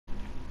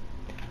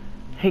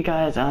Hey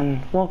guys,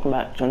 and welcome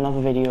back to another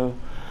video.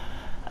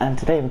 And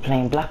today we're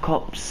playing Black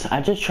Ops.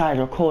 I just tried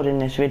recording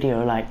this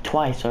video like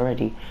twice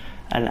already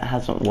and it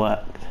hasn't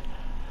worked.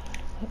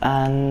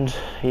 And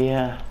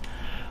yeah,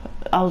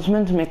 I was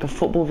meant to make a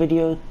football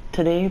video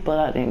today, but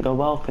that didn't go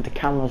well because the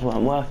cameras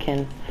weren't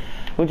working.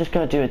 We're just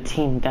gonna do a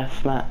team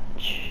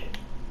deathmatch.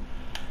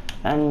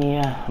 And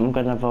yeah, I'm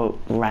gonna vote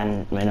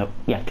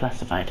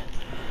classified.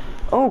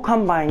 Oh,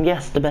 Combine,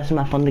 yes, the best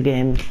map on the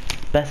game.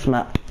 Best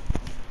map.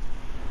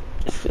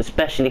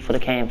 Especially for the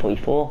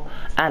KM44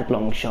 and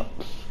long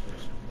shots,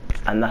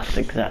 and that's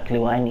exactly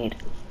what I need.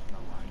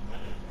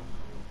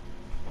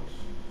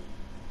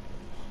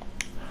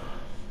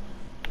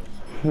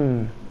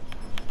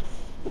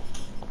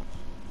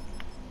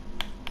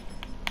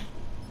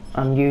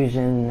 I'm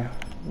using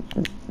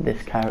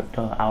this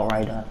character,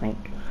 Outrider, I think.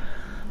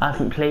 I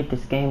haven't played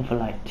this game for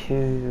like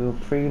 2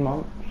 or 3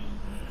 months.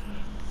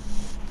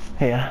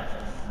 Yeah,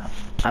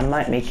 I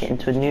might make it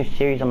into a new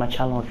series on my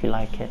channel if you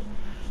like it.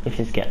 If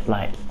this gets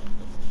like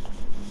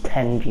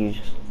 10 views.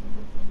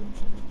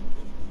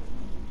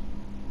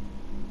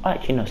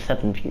 Actually no,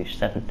 7 views,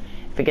 7.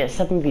 If it gets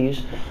 7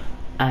 views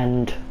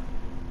and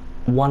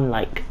 1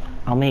 like,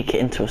 I'll make it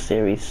into a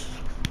series.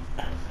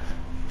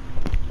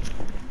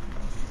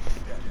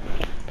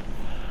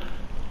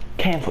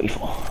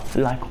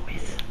 KM44, like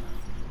always.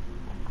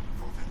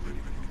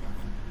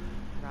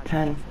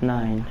 10,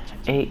 9,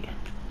 8,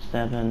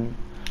 7,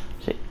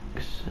 6,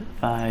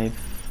 5,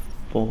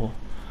 4,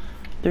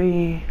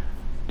 3,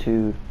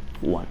 2,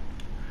 1.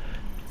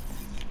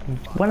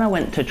 When I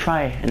went to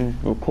try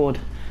and record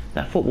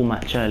that football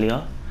match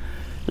earlier,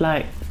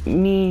 like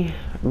me,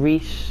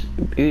 Reese,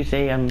 Uze,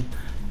 and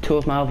 2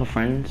 of my other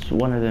friends,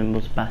 one of them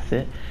was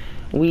Bassett,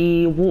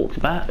 we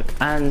walked back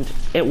and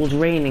it was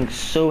raining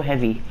so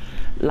heavy,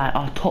 like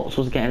our tops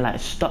was getting like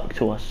stuck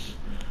to us.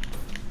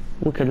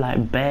 We could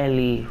like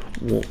barely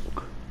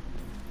walk.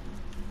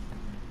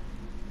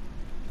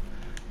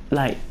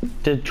 Like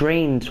the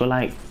drains were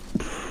like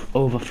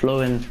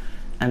overflowing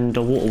and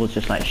the water was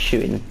just like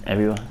shooting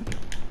everywhere.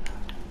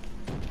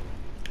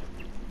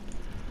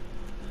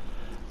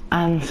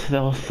 And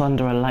there was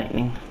thunder and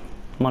lightning.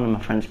 One of my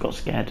friends got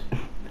scared.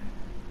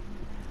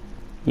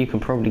 You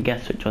can probably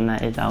guess which one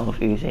that is out of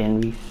Uze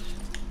and Reese.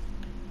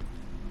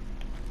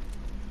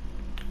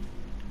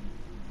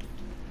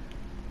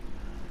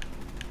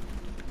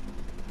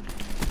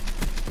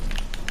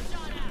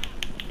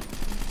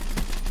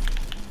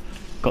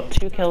 Got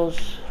 2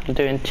 kills, I'm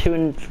doing 2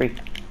 and 3.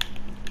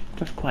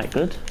 That's quite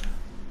good.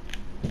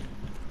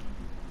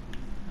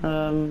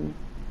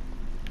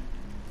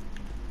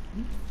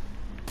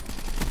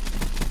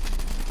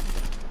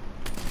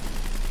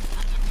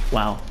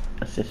 Wow,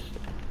 assist.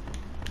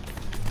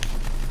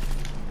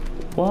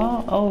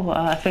 What? Oh,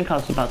 I think I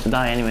was about to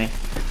die anyway.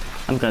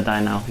 I'm gonna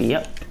die now.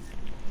 Yep.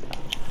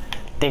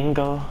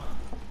 Dingo.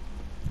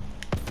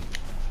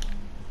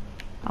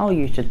 I'll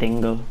use the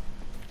dingo.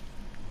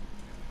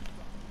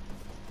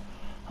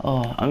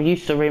 Oh, I'm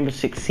used to Rainbow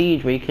Six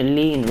Siege where you can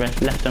lean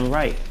left and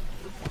right.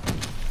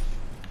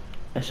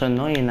 It's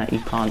annoying that you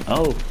can't.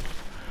 Oh,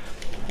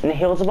 and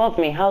he was above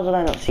me. How did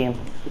I not see him?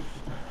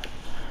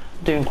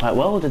 Doing quite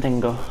well with the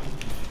dingo.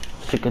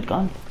 It's a good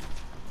gun.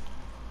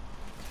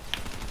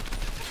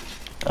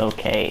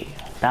 Okay,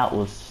 that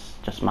was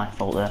just my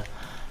fault there.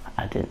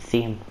 I didn't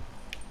see him.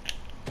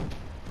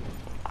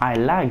 I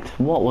lagged.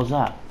 What was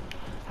that?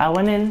 I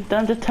went in,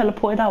 then just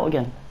teleported out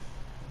again.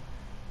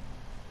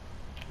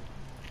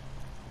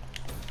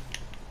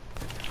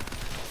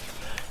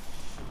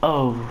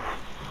 Oh,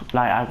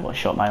 like I got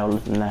shot by all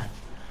of them there.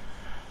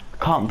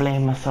 Can't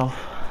blame myself.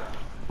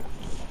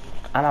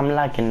 And I'm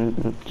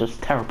lagging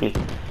just terribly.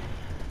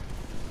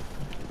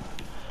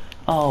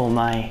 Oh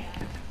my.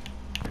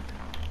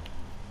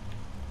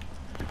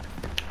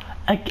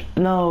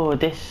 No,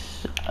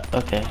 this.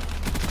 Okay,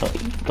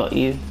 got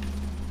you.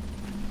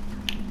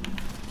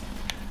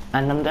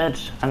 And I'm dead.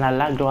 And I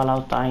lagged while I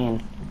was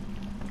dying.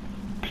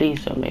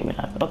 Please don't make me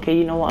lag. Okay,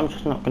 you know what? I'm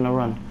just not gonna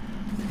run.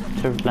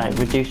 To like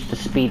reduce the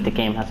speed the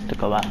game has to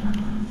go at,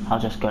 I'll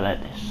just go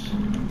like this.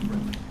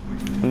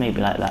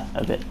 Maybe like that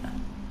a bit.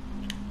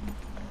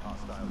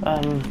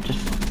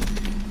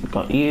 Just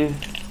got you.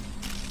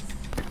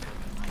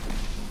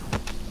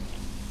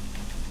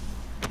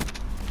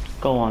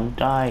 Go on,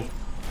 die.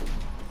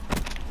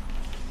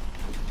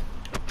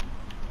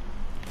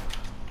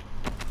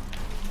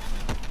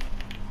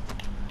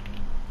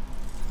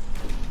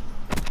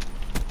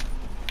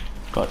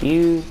 Got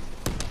you.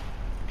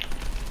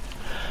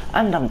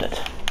 And I'm dead.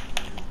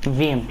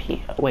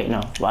 VMP. Wait, no.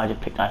 Well, I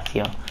just picked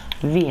ICL.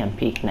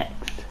 VMP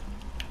next.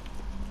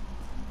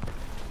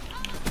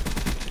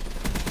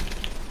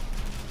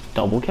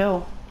 Double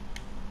kill.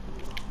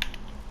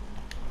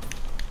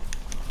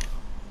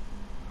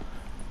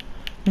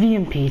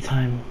 VMP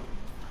time.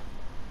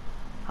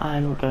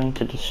 I'm going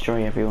to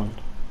destroy everyone.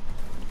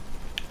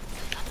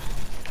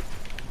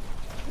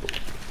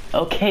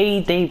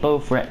 Okay, they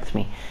both wrecked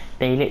me.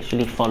 They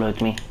literally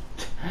followed me.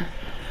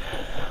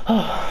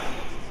 Oh.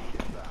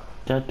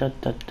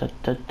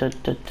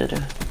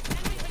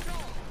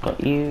 Got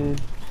you.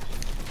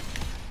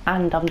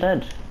 And I'm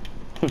dead.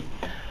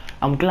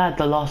 I'm glad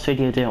the last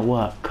video didn't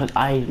work, because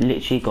I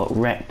literally got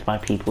wrecked by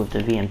people with the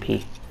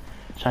VMP.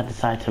 So I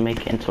decided to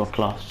make it into a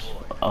class.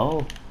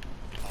 Oh.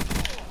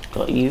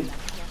 Got you.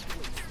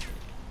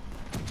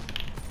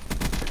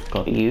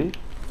 Got you.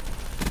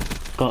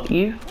 Got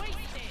you.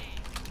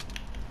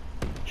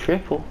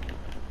 Triple.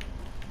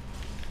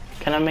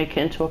 Can I make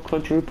it into a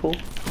quadruple?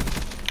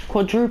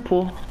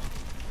 Quadruple.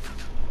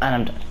 And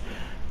I'm dead.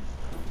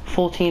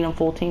 14 and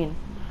 14.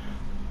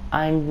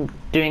 I'm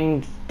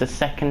doing the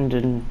second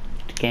in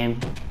the game.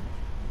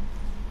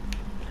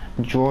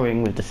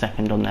 Drawing with the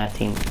second on their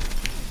team.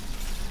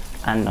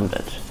 And I'm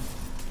dead.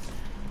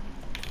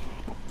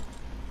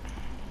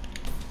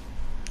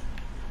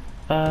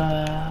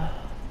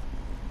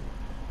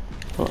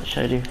 What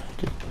should I do?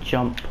 Just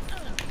jump.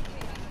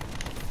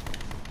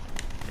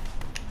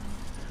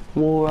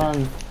 Wall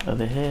run.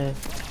 Over here.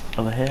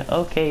 Over here.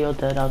 Okay, you're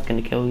dead. I was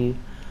gonna kill you.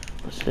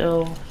 But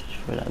still,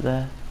 just throw that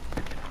there.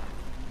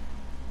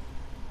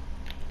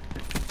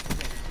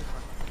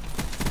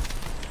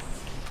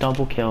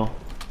 Double kill.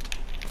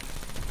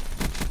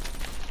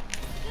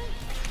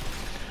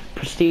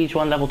 Prestige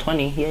 1 level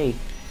 20. Yay.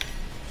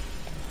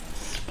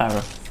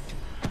 Sparrow.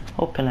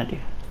 What can I do?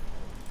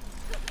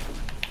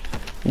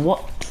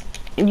 What?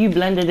 You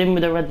blended in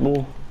with a Red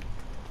Bull.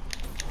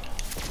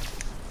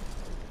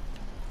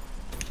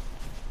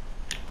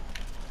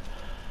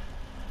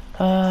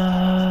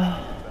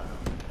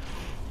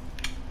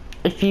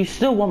 If you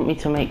still want me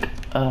to make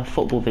a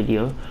football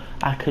video,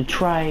 I could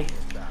try.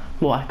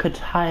 Well, I could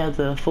hire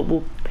the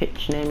football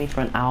pitch near me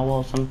for an hour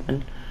or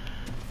something.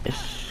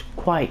 It's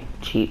quite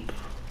cheap.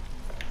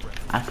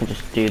 I could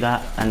just do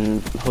that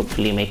and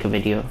hopefully make a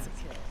video.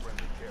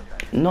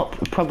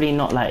 Probably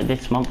not like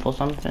this month or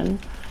something,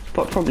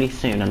 but probably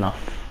soon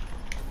enough.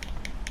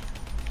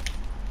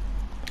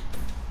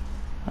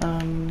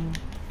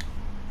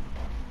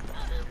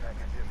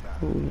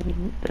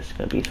 There's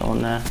gonna be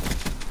someone there.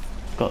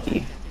 Got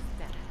you.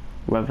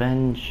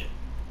 Revenge.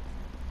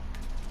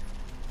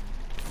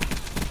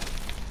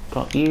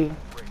 Got you.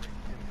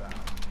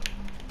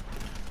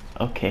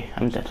 Okay,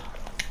 I'm dead.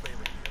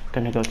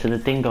 Gonna go to the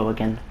dingo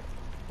again.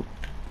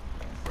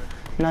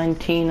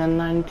 19 and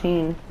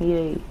 19.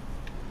 Yay.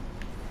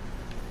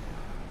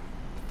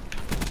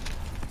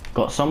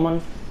 Got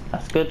someone.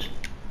 That's good.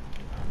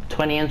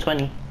 20 and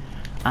 20.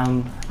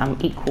 I'm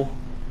equal.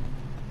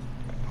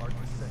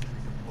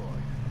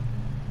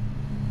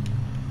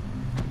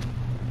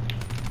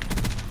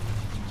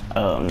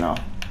 Oh no.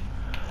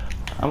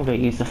 I'm gonna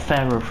use the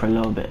Pharaoh for a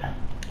little bit.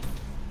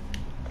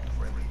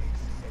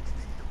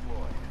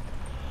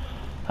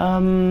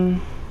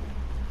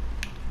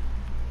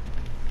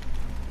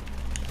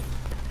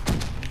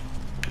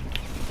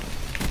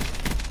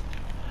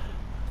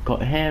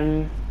 Got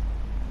him.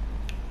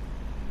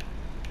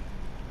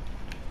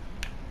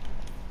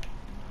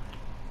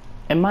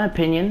 In my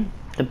opinion,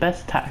 the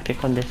best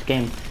tactic on this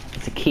game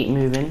is to keep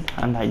moving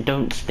and like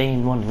don't stay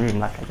in one room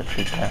like I just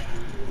did there.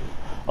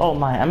 Oh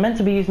my, I meant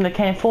to be using the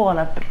KM4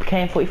 and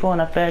KM44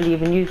 and I barely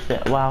even used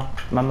it. Wow,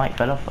 my mic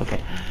fell off.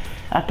 Okay,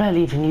 I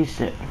barely even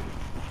used it.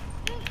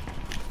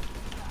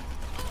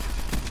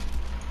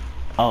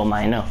 Oh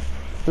my, no.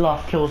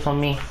 Last kills on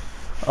me.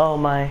 Oh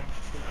my.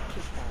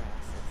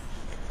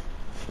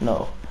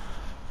 No.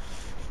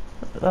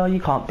 Oh, you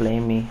can't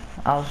blame me.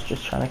 I was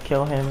just trying to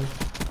kill him.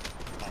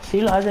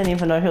 See, I didn't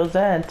even know he was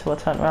there until I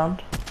turned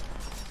around.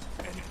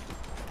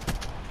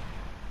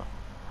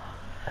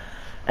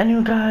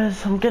 Anyway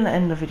guys, I'm gonna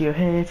end the video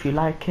here. If you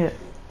like it,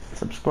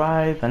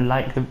 subscribe and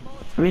like the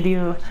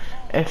video.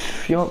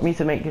 If you want me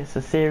to make this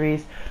a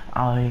series,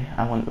 I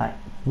want like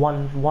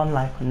one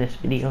like on this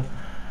video.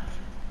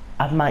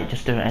 I might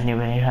just do it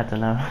anyway, I don't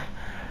know.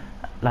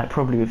 Like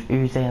probably with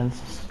Uze and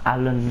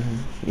Alan,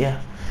 yeah.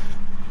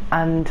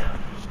 And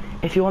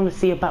if you want to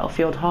see a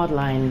Battlefield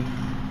Hardline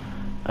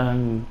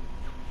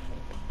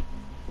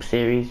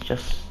series,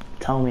 just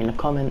tell me in the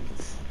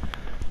comments.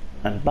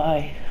 And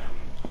bye.